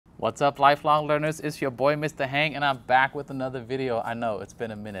What's up, lifelong learners? It's your boy, Mr. Hank, and I'm back with another video. I know it's been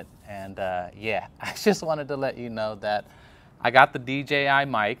a minute, and yeah, I just wanted to let you know that I got the DJI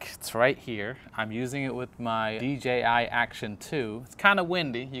mic. It's right here. I'm using it with my DJI Action 2. It's kind of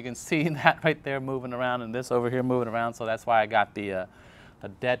windy. You can see that right there moving around, and this over here moving around. So that's why I got the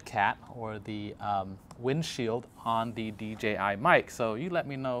dead cat, or the windshield on the DJI mic. So you let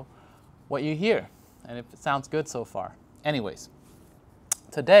me know what you hear and if it sounds good so far. Anyways,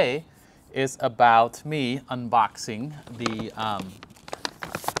 today is about me unboxing the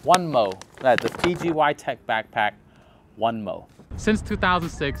OneMo, the PGYTech backpack OneMo. Since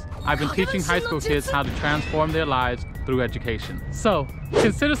 2006, I've been teaching high school kids how to transform their lives through education. So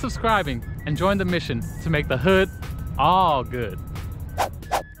consider subscribing and join the mission to make the hood all good.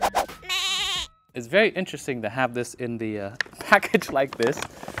 It's very interesting to have this in the package like this.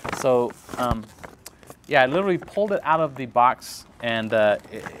 So yeah, I literally pulled it out of the box and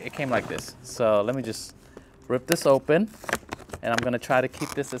it came like this. So let me just rip this open, and I'm gonna try to keep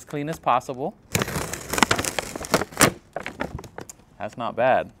this as clean as possible. That's not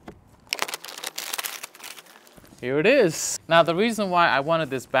bad. Here it is. Now, the reason why I wanted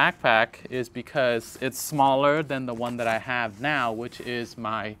this backpack is because it's smaller than the one that I have now, which is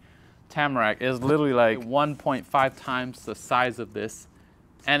my Tamrac. It's literally like 1.5 times the size of this.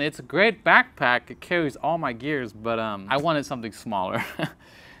 And it's a great backpack. It carries all my gears, but I wanted something smaller.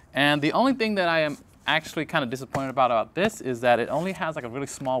 And the only thing that I am actually kind of disappointed about this is that it only has like a really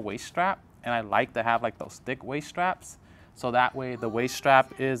small waist strap, and I like to have like those thick waist straps. So that way the waist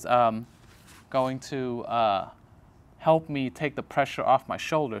strap is going to help me take the pressure off my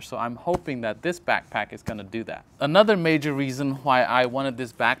shoulder. So I'm hoping that this backpack is gonna do that. Another major reason why I wanted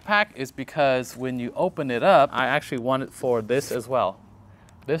this backpack is because when you open it up, I actually want it for this as well.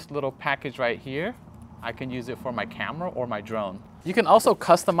 This little package right here, I can use it for my camera or my drone. You can also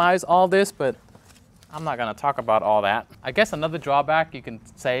customize all this, but I'm not gonna talk about all that. I guess another drawback you can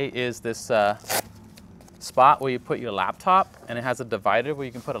say is this spot where you put your laptop, and it has a divider where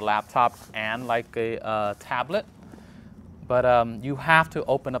you can put a laptop and like a tablet. But you have to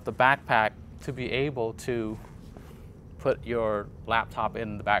open up the backpack to be able to put your laptop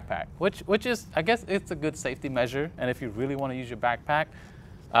in the backpack, which is, I guess it's a good safety measure. And if you really want to use your backpack,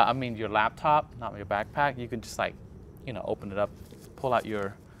 I mean your laptop, not your backpack, you can just like, you know, open it up, pull out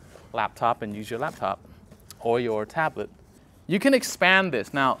your laptop and use your laptop or your tablet. You can expand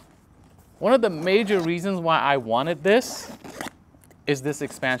this. Now, one of the major reasons why I wanted this is this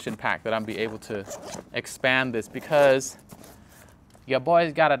expansion pack, that I'm be able to expand this, because your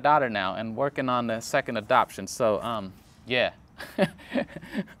boy's got a daughter now and working on the second adoption. So yeah,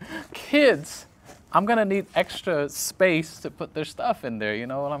 kids, I'm gonna need extra space to put their stuff in there. You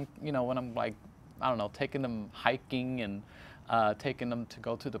know, when I'm like, I don't know, taking them hiking and taking them to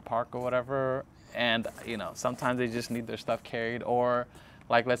go to the park or whatever. And you know, sometimes they just need their stuff carried, or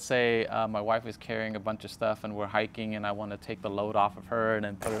like, let's say my wife is carrying a bunch of stuff and we're hiking and I want to take the load off of her and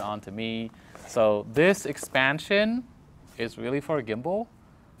then put it onto me. So this expansion is really for a gimbal,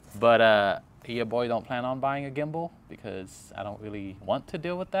 but your boy don't plan on buying a gimbal because I don't really want to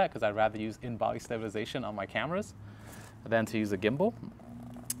deal with that, because I'd rather use in-body stabilization on my cameras than to use a gimbal.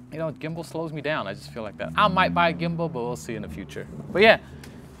 You know, gimbal slows me down. I just feel like that. I might buy a gimbal, but we'll see in the future. But yeah,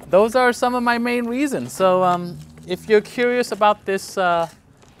 those are some of my main reasons. So if you're curious about this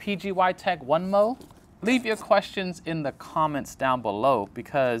PGYTech OneMo, leave your questions in the comments down below,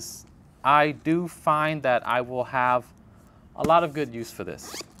 because I do find that I will have a lot of good use for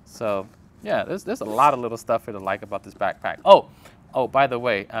this. So yeah, there's a lot of little stuff here to like about this backpack. Oh, by the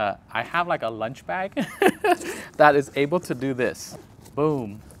way, I have like a lunch bag that is able to do this.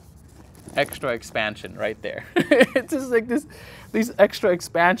 Boom. Extra expansion right there. It's just like this. These extra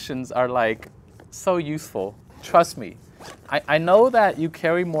expansions are like so useful. Trust me. I know that you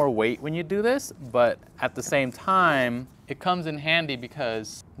carry more weight when you do this, but at the same time, it comes in handy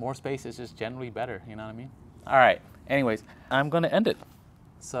because more space is just generally better. You know what I mean? All right. Anyways, I'm gonna end it.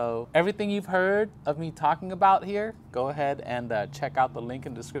 So everything you've heard of me talking about here, go ahead and check out the link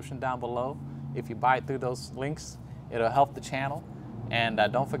in the description down below. If you buy it through those links, it'll help the channel. And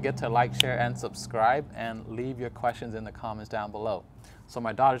don't forget to like, share, and subscribe, and leave your questions in the comments down below. So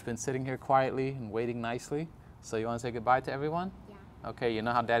my daughter's been sitting here quietly and waiting nicely. So you want to say goodbye to everyone? Yeah. Okay, you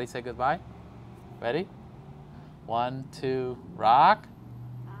know how Daddy said goodbye? Ready? 1, 2, rock.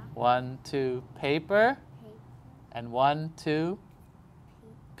 1, 2, paper. And 1, 2,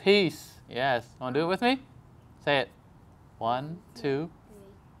 peace. Yes. Want to do it with me? Say it. 1, 2,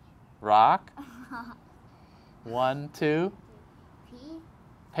 rock. 1, 2,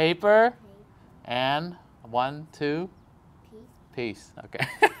 paper. And 1, 2, Peace. Okay.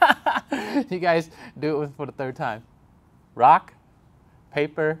 You guys do it for the third time. Rock,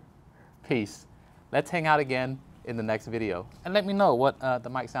 paper, peace. Let's hang out again in the next video. And let me know what the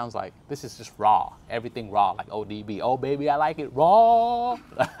mic sounds like. This is just raw. Everything raw, like ODB. Oh, baby, I like it raw.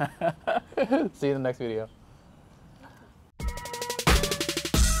 See you in the next video.